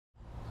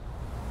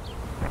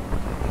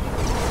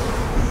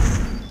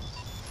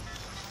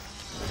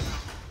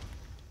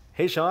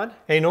Hey, Sean.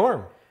 Hey,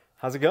 Norm.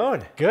 How's it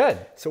going? Good.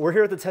 So we're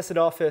here at the Tested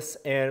office,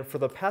 and for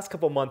the past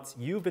couple months,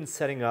 you've been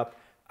setting up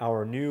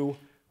our new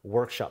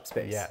workshop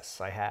space.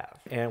 Yes, I have.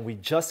 And we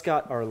just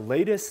got our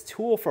latest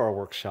tool for our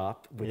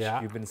workshop, which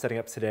you've been setting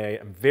up today.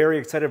 I'm very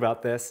excited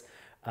about this.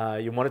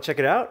 You want to check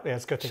it out? Yeah,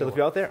 let's go take a Show look. the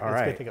people out there? All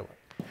right. Let's go take a look.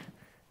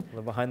 A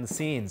little behind the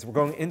scenes. We're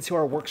going into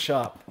our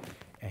workshop,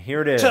 and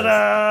here it is.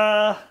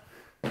 Ta-da!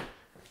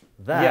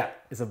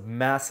 That is a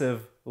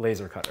massive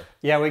laser cutter.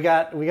 Yeah, we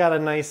got a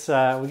nice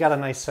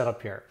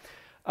setup here.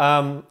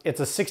 It's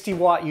a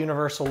 60-watt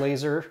universal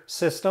laser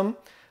system,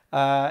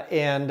 so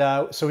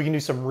we can do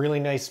some really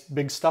nice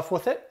big stuff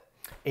with it,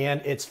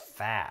 and it's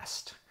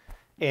fast.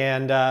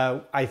 And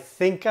I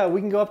think we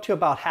can go up to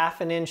about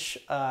 1/2 inch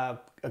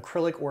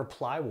acrylic or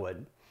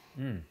plywood.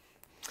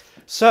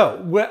 So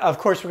of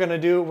course we gotta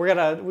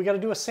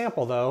do a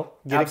sample though.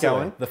 Get it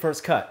going. The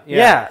first cut.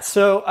 Yeah.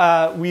 So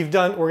we're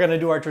gonna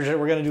do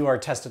our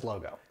tested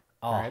logo.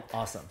 Oh, all right.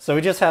 Awesome. So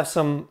we just have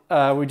some.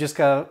 We just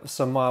got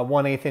some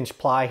 1/8 inch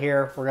ply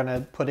here. We're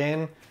gonna put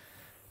in,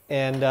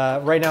 and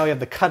right now we have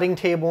the cutting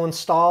table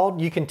installed.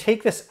 You can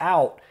take this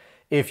out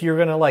if you're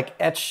gonna like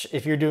etch.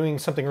 If you're doing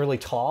something really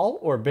tall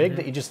or big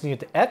that you just need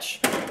to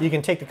etch, you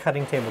can take the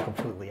cutting table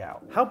completely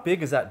out. How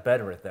big is that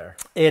bed right there?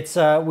 It's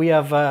we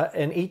have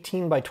an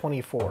 18 by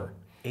 24.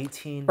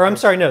 18. Or I'm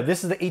sorry, no.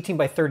 This is the 18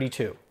 by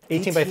 32.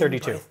 18 by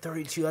 32.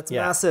 32, that's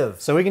massive.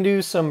 So we can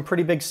do some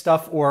pretty big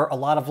stuff or a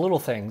lot of little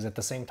things at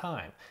the same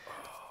time.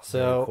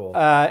 So, cool.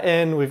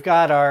 And we've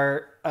got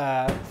our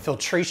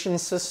filtration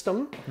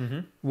system,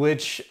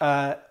 which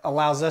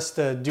allows us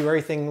to do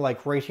everything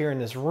like right here in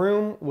this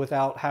room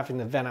without having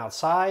to vent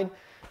outside.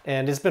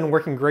 And it's been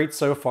working great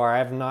so far.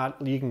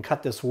 You can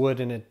cut this wood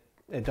and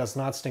it does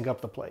not stink up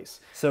the place.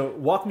 So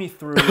walk me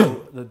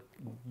through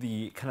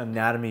the kind of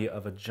anatomy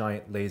of a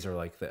giant laser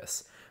like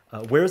this.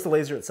 Where's the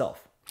laser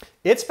itself?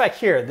 It's back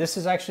here. This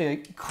is actually a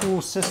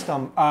cool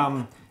system.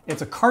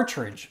 It's a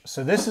cartridge.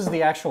 So this is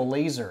the actual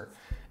laser,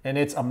 and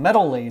it's a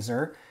metal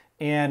laser,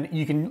 and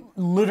you can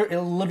it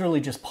literally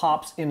just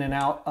pops in and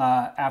out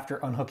after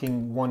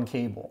unhooking one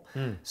cable.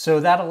 So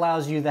that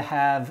allows you to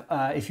have,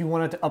 if you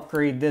wanted to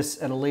upgrade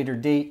this at a later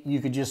date,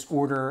 you could just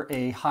order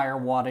a higher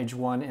wattage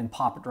one and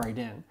pop it right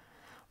in.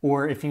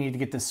 Or if you need to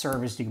get this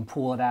serviced, you can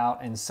pull it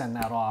out and send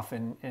that off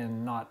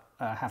and not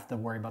have to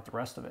worry about the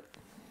rest of it.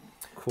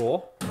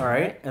 Cool. All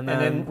right. And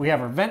then we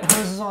have our vent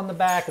hoses on the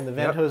back, and the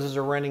vent hoses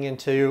are running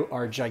into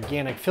our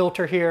gigantic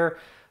filter here.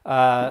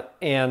 We're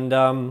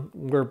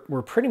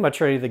pretty much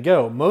ready to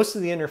go. Most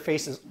of the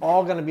interface is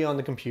all going to be on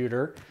the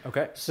computer.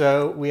 Okay.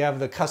 So we have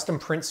the custom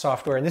print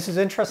software, and this is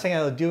interesting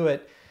how to do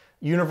it.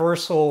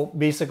 Universal,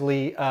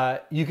 basically,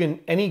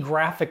 any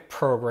graphic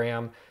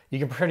program, you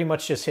can pretty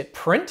much just hit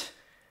print,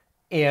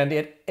 and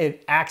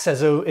it acts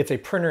as though it's a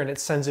printer, and it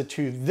sends it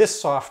to this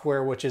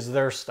software, which is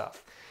their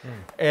stuff.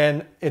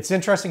 And it's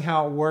interesting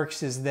how it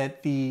works is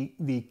that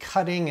the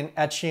cutting and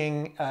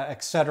etching,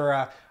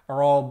 etc.,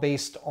 are all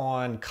based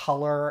on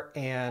color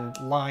and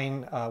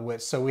line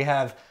width. So we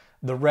have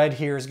the red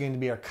here is going to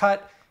be our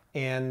cut,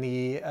 and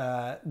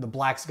the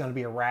black is going to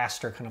be a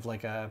raster, kind of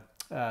like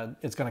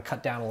it's going to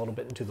cut down a little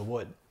bit into the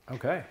wood.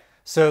 Okay.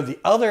 So the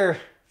other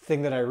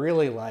thing that I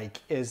really like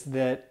is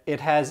that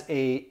it has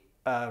a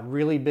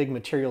really big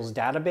materials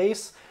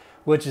database,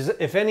 which is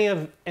if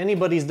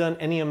anybody's done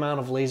any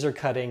amount of laser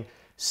cutting,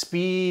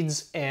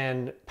 speeds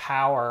and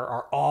power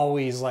are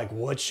always like,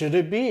 what should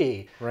it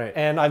be? Right.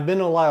 And I've been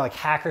to a lot of like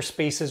hacker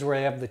spaces where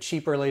they have the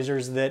cheaper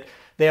lasers that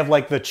they have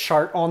like the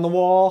chart on the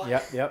wall.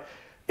 Yep.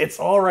 It's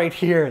all right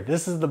here.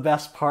 This is the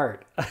best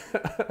part.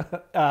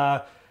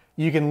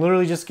 You can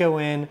literally just go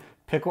in,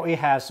 pick what we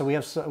have. So we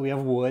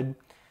have wood,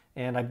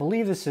 and I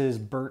believe this is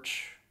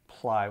birch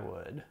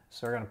plywood.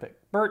 So we're gonna pick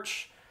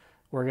birch.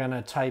 We're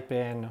gonna type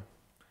in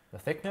the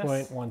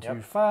thickness,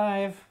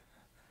 0.125.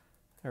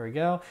 There we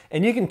go.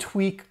 And you can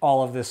tweak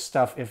all of this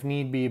stuff if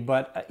need be,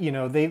 but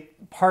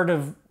part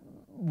of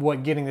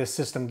what getting this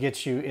system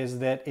gets you is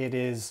that it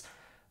is,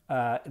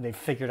 they've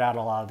figured out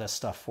a lot of this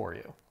stuff for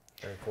you.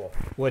 Very cool.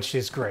 Which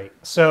is great.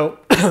 So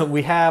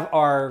we have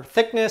our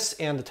thickness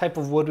and the type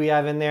of wood we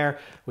have in there.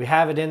 We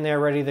have it in there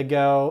ready to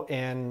go,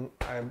 and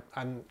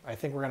I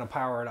think we're gonna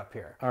power it up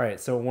here. All right,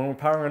 so when we're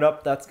powering it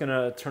up, that's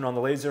gonna turn on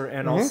the laser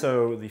and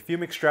also the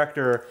fume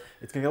extractor.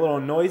 It's gonna get a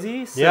little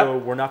noisy, so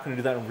we're not gonna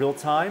do that in real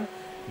time.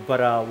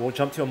 But we'll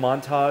jump to a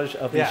montage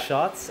of these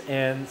shots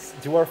and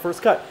do our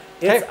first cut.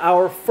 It's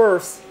our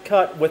first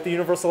cut with the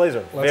universal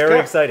laser. Very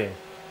exciting.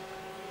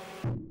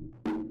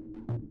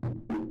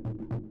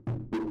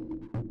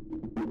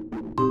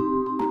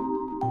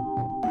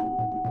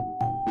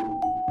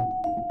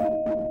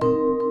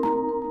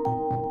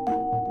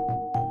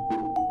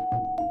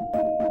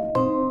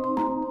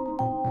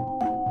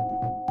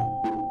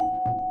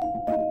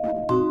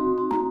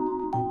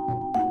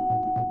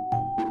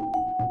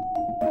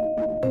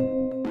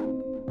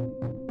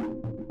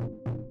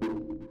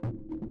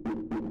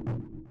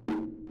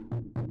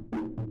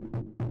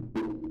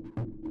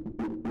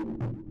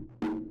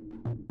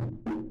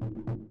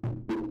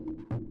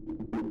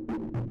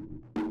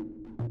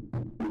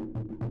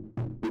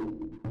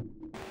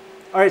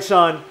 All right,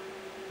 Sean,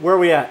 where are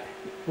we at?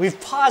 We've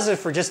paused it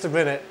for just a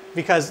minute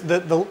because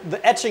the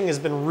etching has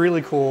been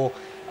really cool,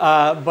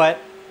 but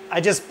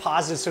I just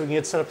paused it so we can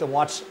get set up to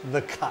watch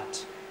the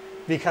cut.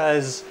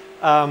 Because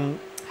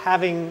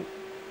having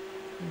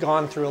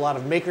gone through a lot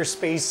of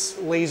makerspace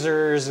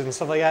lasers and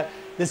stuff like that,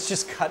 this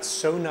just cuts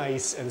so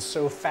nice and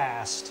so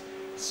fast.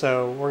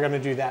 So we're gonna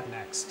do that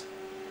next.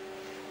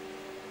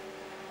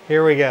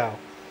 Here we go.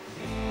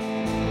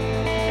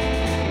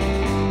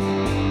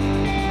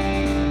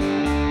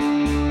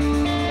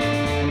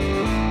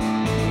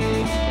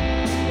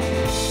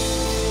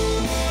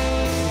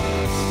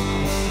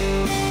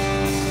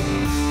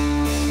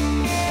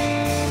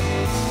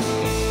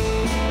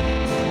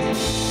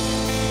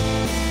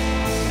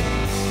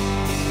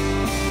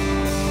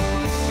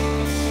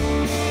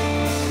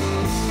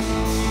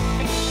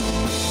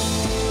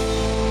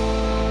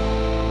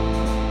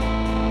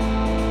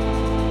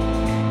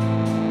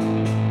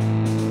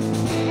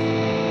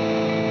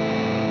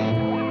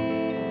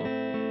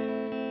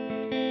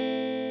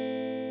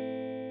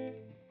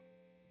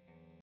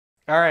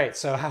 All right,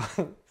 so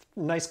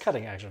nice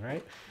cutting action,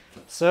 right?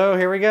 So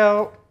here we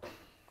go.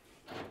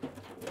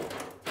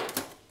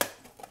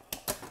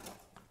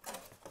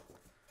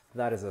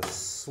 That is a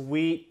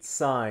sweet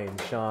sign,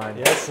 Sean.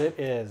 Yes, it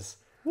is.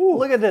 Woo.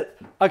 Look at that.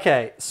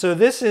 Okay, so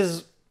this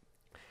is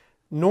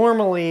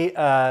normally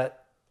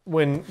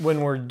when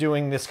we're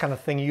doing this kind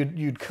of thing,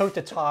 you'd coat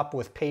the top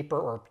with paper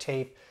or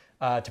tape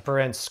to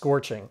prevent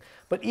scorching.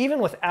 But even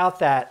without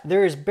that,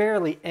 there is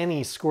barely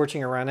any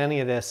scorching around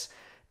any of this.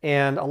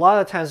 And a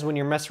lot of times when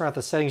you're messing around with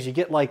the settings, you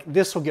get like,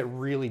 this will get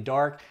really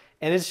dark,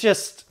 and it's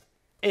just,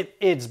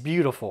 it's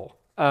beautiful.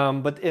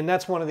 And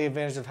that's one of the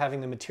advantages of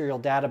having the material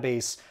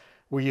database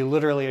where you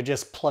literally are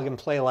just plug and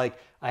play, like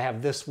I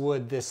have this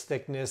wood, this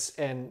thickness,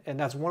 and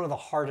that's one of the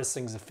hardest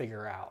things to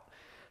figure out.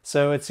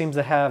 So it seems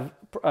to have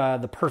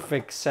the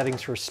perfect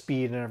settings for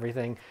speed and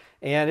everything.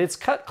 And it's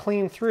cut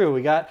clean through.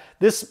 We got,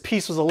 this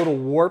piece was a little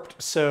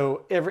warped,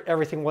 so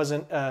everything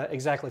wasn't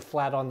exactly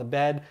flat on the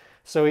bed.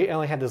 So we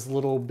only had this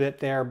little bit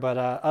there, but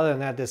other than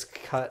that, this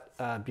cut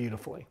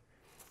beautifully.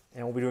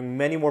 And we'll be doing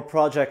many more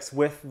projects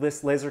with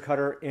this laser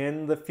cutter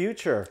in the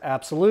future.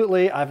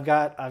 Absolutely, I've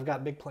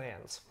got big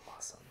plans.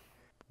 Awesome.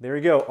 There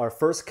you go, our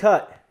first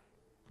cut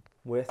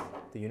with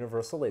the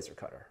Universal Laser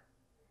Cutter.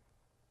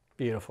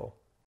 Beautiful.